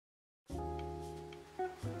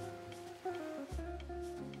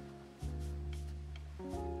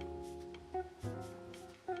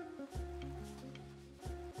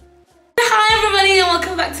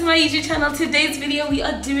welcome back to my YouTube channel. Today's video we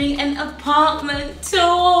are doing an apartment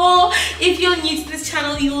tour. If you're new to this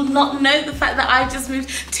channel, you will not know the fact that I just moved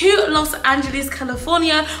to Los Angeles,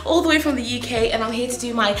 California, all the way from the UK, and I'm here to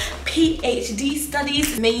do my PhD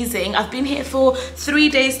studies. Amazing. I've been here for 3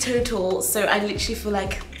 days total, so I literally feel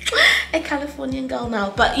like a Californian girl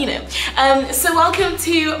now, but you know. So welcome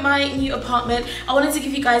to my new apartment. I wanted to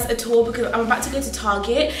give you guys a tour because I'm about to go to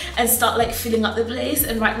Target and start like filling up the place,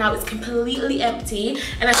 and right now it's completely empty,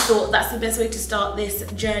 and I thought that's the best way to start this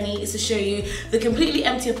journey, is to show you the completely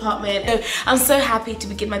empty apartment. So I'm so happy to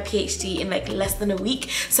begin my PhD in like less than a week,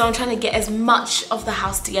 so I'm trying to get as much of the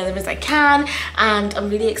house together as I can, and I'm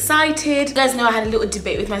really excited. You guys know I had a little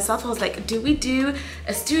debate with myself. I was like, do we do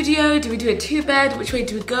a studio? Do we do a 2-bed? Which way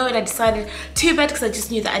do we go? And I decided 2-bed because I just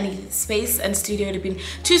knew that I needed space, and studio would have been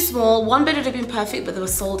too small. 1-bed would have been perfect, but they were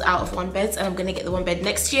sold out of 1-beds, and I'm gonna get the 1-bed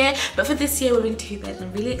next year. But for this year, we're in 2-bed, and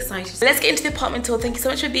I'm really excited. So let's get into the apartment tour. Thank you so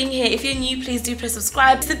much for being here. If you're new, please do press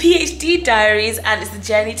subscribe. It's the PhD Diaries, and it's the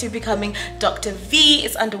journey to becoming Dr. V.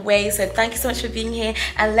 It's underway, so thank you so much for being here,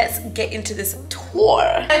 and let's get into this tour.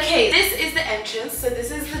 Okay, this is the entrance. So this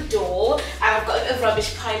is the door, and I've got a bit of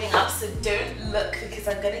rubbish piling up, so don't look because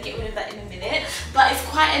I'm gonna get rid of that in a minute. But it's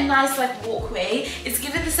quite a nice like walkway. It's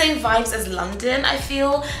given the same vibes as London, I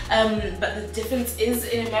feel, but the difference is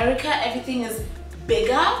in America everything is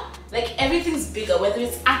bigger. Like everything's bigger, whether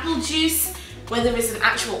it's apple juice, whether it's an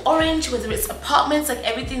actual orange, whether it's apartments, like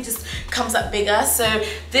everything just comes up bigger. So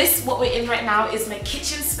this, what we're in right now, is my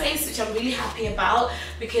kitchen space, which I'm really happy about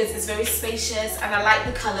because it's very spacious and I like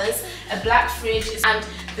the colors. A black fridge, and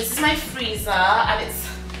this is my freezer, and it's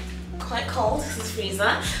quite cold, this is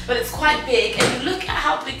freezer, but it's quite big, and look at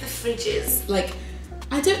how big the fridge is. Like,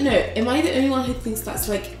 I don't know, am I the only one who thinks that's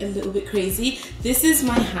like a little bit crazy? This is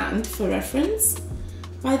my hand for reference,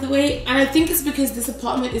 by the way, and I think it's because this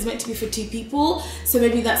apartment is meant to be for 2 people, so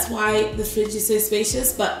maybe that's why the fridge is so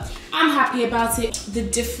spacious, but I'm happy about it. The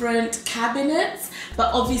different cabinets,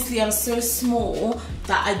 but obviously I'm so small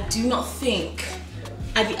that I do not think,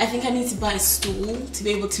 I think I need to buy a stool to be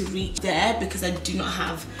able to reach there because I do not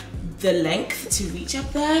have the length to reach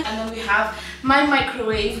up there. And then we have my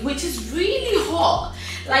microwave, which is really hot.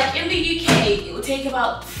 Like in the UK, it would take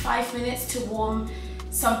about 5 minutes to warm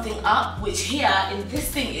something up, which here in this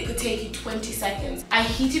thing it could take you 20 seconds. I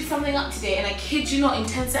heated something up today, and I kid you not, in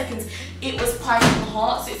 10 seconds it was piping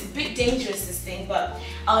hot. So it's a bit dangerous, this thing, but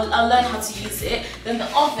I'll learn how to use it. Then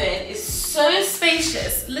the oven is so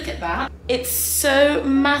spacious. Look at that. It's so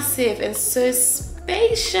massive and so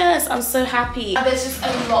spacious. I'm so happy. And there's just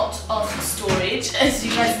a lot of storage. As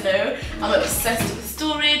you guys know, I'm obsessed with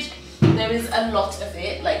storage. There is a lot of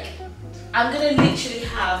it. Like, I'm gonna literally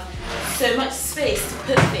have so much space to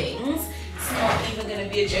put things. It's not even gonna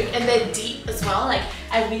be a joke. And they're deep as well. Like,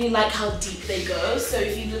 I really like how deep they go. So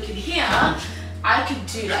if you look in here, I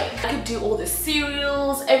could do all the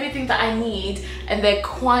cereals, everything that I need, and they're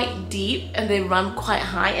quite deep and they run quite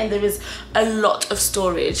high, and there is a lot of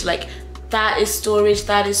storage. Like, that is storage,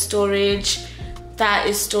 that is storage, that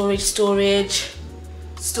is storage, storage,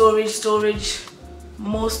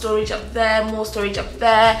 more storage up there, more storage up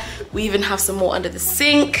there. We even have some more under the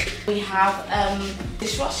sink. We have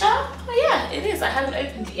dishwasher. Oh yeah, it is. I haven't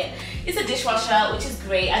opened it yet. It's a dishwasher, which is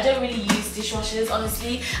great. I don't really use dishwashers,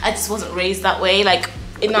 honestly. I just wasn't raised that way. Like,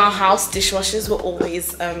 in our house, dishwashers were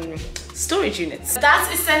always storage units. That's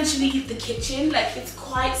essentially the kitchen. Like, it's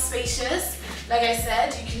quite spacious. Like I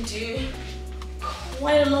said, you can do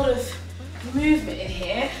quite a lot of movement in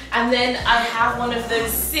here. And then I have one of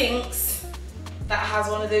those sinks that has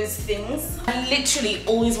one of those things. I literally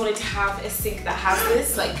always wanted to have a sink that has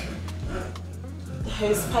this, like the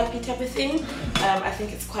hose pipey type of thing. I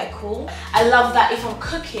think it's quite cool. I love that if I'm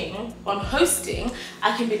cooking or I'm hosting,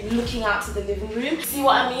 I can be looking out to the living room. See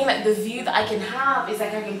what I mean? Like, the view that I can have is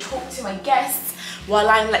like I can talk to my guests while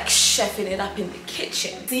I'm like chefing it up in the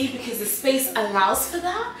kitchen. See, because the space allows for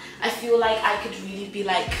that, I feel like I could really be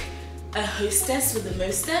like a hostess with the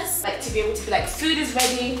mostess. Like, to be able to be like, food is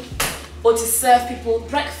ready, or to serve people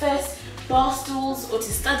breakfast, bar stools, or to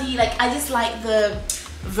study. Like, I just like the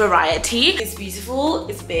variety. It's beautiful,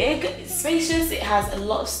 it's big, it's spacious, it has a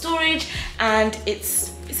lot of storage, and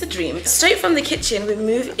it's a dream. Straight from the kitchen, we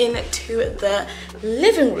move into the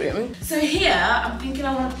living room. So here, I'm thinking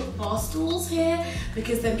I want to put bar stools here,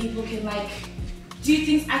 because then people can like do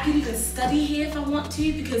things. I can even study here if I want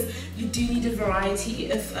to, because you do need a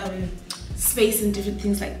variety of space and different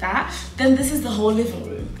things like that. Then this is the whole living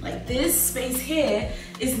room. Like, this space here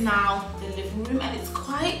is now the living room, and it's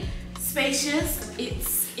quite spacious.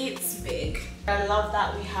 It's big. I love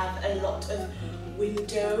that we have a lot of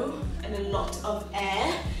window and a lot of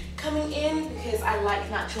air coming in because I like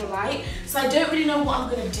natural light. So I don't really know what I'm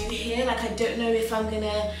gonna do here. Like, I don't know if I'm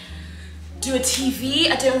gonna do a TV.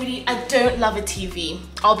 I don't love a TV.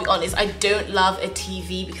 I'll be honest, I don't love a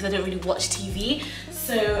TV because I don't really watch TV.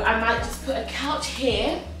 So I might just put a couch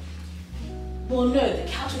here. Well, no, the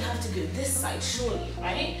couch would have to go this side, surely,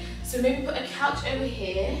 right? So maybe put a couch over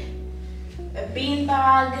here, a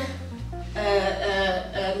beanbag,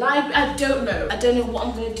 a library. I don't know. I don't know what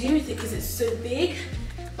I'm gonna do with it because it's so big.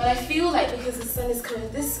 But I feel like because the sun is coming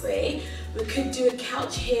this way, we could do a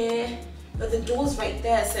couch here, but the door's right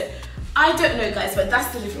there. So I don't know, guys, but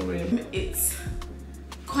that's the living room. It's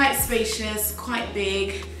quite spacious, quite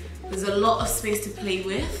big. There's a lot of space to play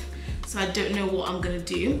with. So I don't know what I'm gonna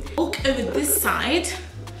do. Walk over this side,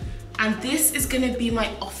 and this is gonna be my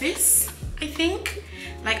office, I think.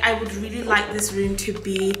 Like, I would really like this room to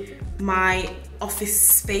be my office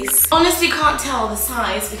space. Honestly, can't tell the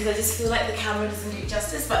size because I just feel like the camera doesn't do it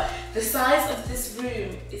justice, but the size of this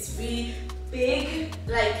room is really big.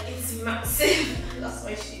 Like, it's massive. I lost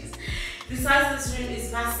my shoes. The size of this room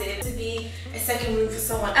is massive. To be a second room for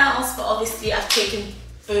someone else, but obviously I've taken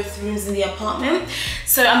both rooms in the apartment.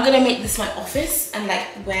 So I'm gonna make this my office, and like,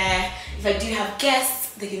 where if I do have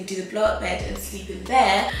guests, they can do the blow up bed and sleep in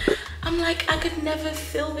there. I'm like, I could never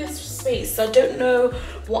fill this space, so I don't know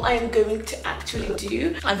what I'm going to actually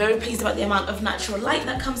do. I'm very pleased about the amount of natural light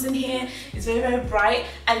that comes in here. It's very, very bright,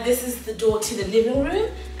 and this is the door to the living room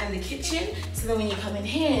and the kitchen. So then when you come in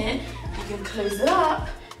here, you can close it up,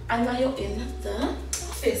 and now you're in the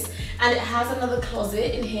office. And it has another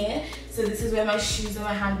closet in here, so this is where my shoes and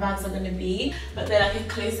my handbags are going to be, but then I can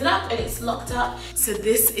close it up and it's locked up. So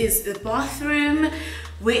this is the bathroom,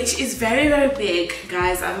 which is very, very big,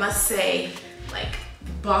 guys. I must say, like,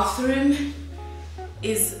 the bathroom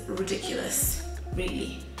is ridiculous,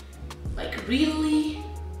 really. Like, really,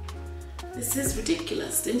 this is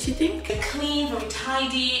ridiculous, don't you think? Very clean, very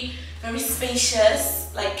tidy, very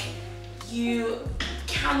spacious. Like, you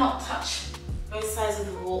cannot touch both sides of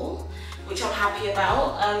the wall, which I'm happy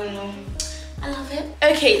about. I love it.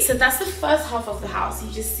 Okay, so that's the first half of the house.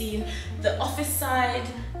 You've just seen the office side,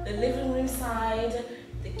 the living room side,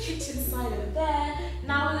 the kitchen side over there.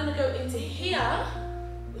 Now we're gonna go into here,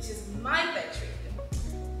 which is my bedroom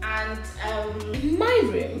and my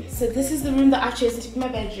room. So this is the room that I've chosen to be my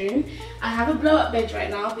bedroom. I have a blow up bed right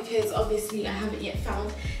now because obviously I haven't yet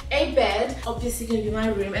found a bed. Obviously gonna be my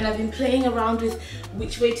room, and I've been playing around with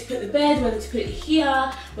which way to put the bed, whether to put it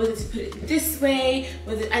here, whether to put it this way,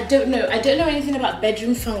 whether, I don't know anything about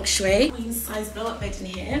bedroom feng shui. Queen size blow up bed in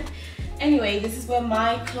here. Anyway, this is where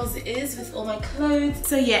my closet is with all my clothes.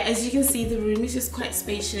 So yeah, as you can see, the room is just quite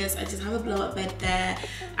spacious. I just have a blow-up bed there,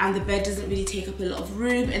 and the bed doesn't really take up a lot of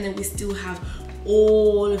room, and then we still have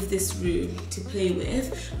all of this room to play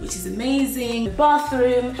with, which is amazing. The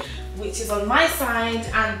bathroom, which is on my side,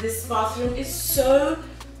 and this bathroom is so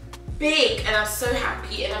big, and I'm so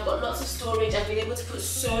happy, and I've got lots of storage. I've been able to put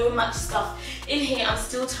so much stuff in here. I'm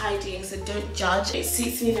still tidying, so don't judge. It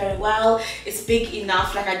suits me very well. It's big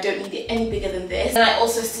enough, like I don't need it any bigger than this. And I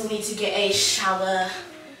also still need to get a shower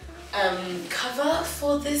cover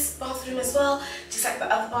for this bathroom as well, just like the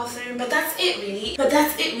other bathroom. But that's it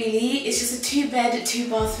really. It's just a 2-bed,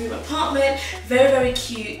 2-bathroom apartment. Very, very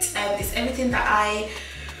cute. It's everything that I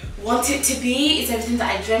want it to be. It's everything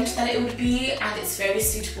that I dreamt that it would be, and it's very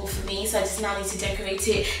suitable for me. So I just now need to decorate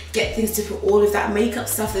it, get things to put all of that makeup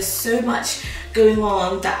stuff. There's so much going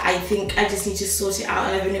on that I think I just need to sort it out,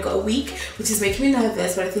 and I've only got a week, which is making me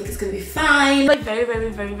nervous, but I think it's gonna be fine. Like, very,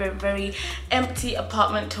 very, very, very, very empty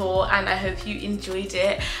apartment tour, and I hope you enjoyed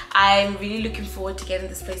it. I'm really looking forward to getting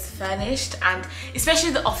this place furnished, and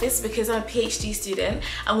especially the office, because I'm a PhD student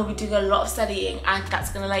and we'll be doing a lot of studying, and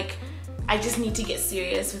that's gonna, like, I just need to get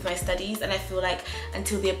serious with my studies, and I feel like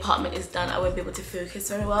until the apartment is done I won't be able to focus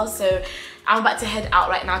very well. So I'm about to head out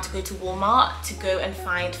right now to go to Walmart to go and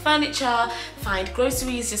find furniture, find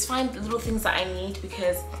groceries, just find the little things that I need,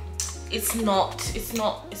 because it's not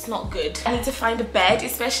good. I need to find a bed,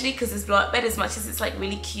 especially because this blow-up bed, as much as it's like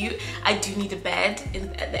really cute, I do need a bed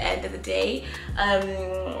at the end of the day.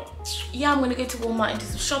 Yeah, I'm gonna go to Walmart and do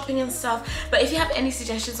some shopping and stuff. But if you have any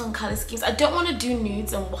suggestions on color schemes, I don't want to do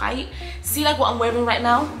nudes and white. See, like what I'm wearing right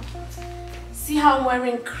now? See how I'm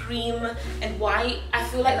wearing cream and white? I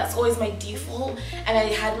feel like that's always my default, and I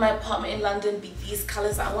had my apartment in London be these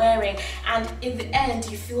colors that I'm wearing, and in the end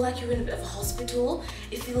you feel like you're in a bit of a hospital.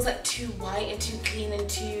 It feels like too white and too clean and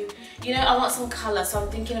too, you know, I want some color. So I'm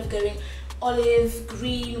thinking of going olive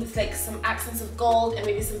green with like some accents of gold and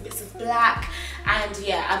maybe some bits of black. And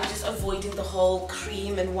yeah, I'm just avoiding the whole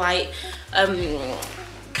cream and white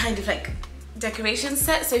kind of like decoration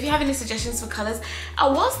set. So if you have any suggestions for colors, I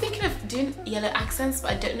was thinking of doing yellow accents,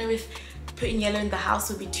 but I don't know if putting yellow in the house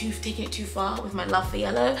would be taking it too far with my love for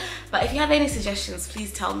yellow. But if you have any suggestions,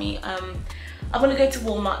 please tell me. I'm gonna go to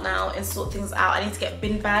Walmart now and sort things out. I need to get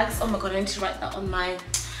bin bags. Oh my god, I need to write that on my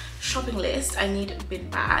shopping list. I need bin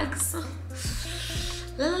bags.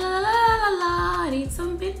 La la la la la, I need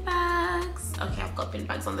some bin bags. Okay, I've got bin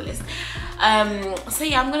bags on the list. So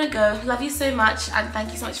yeah, I'm gonna go. Love you so much, and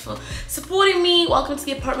thank you so much for supporting me. Welcome to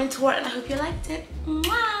the apartment tour, and I hope you liked it.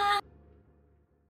 Mwah!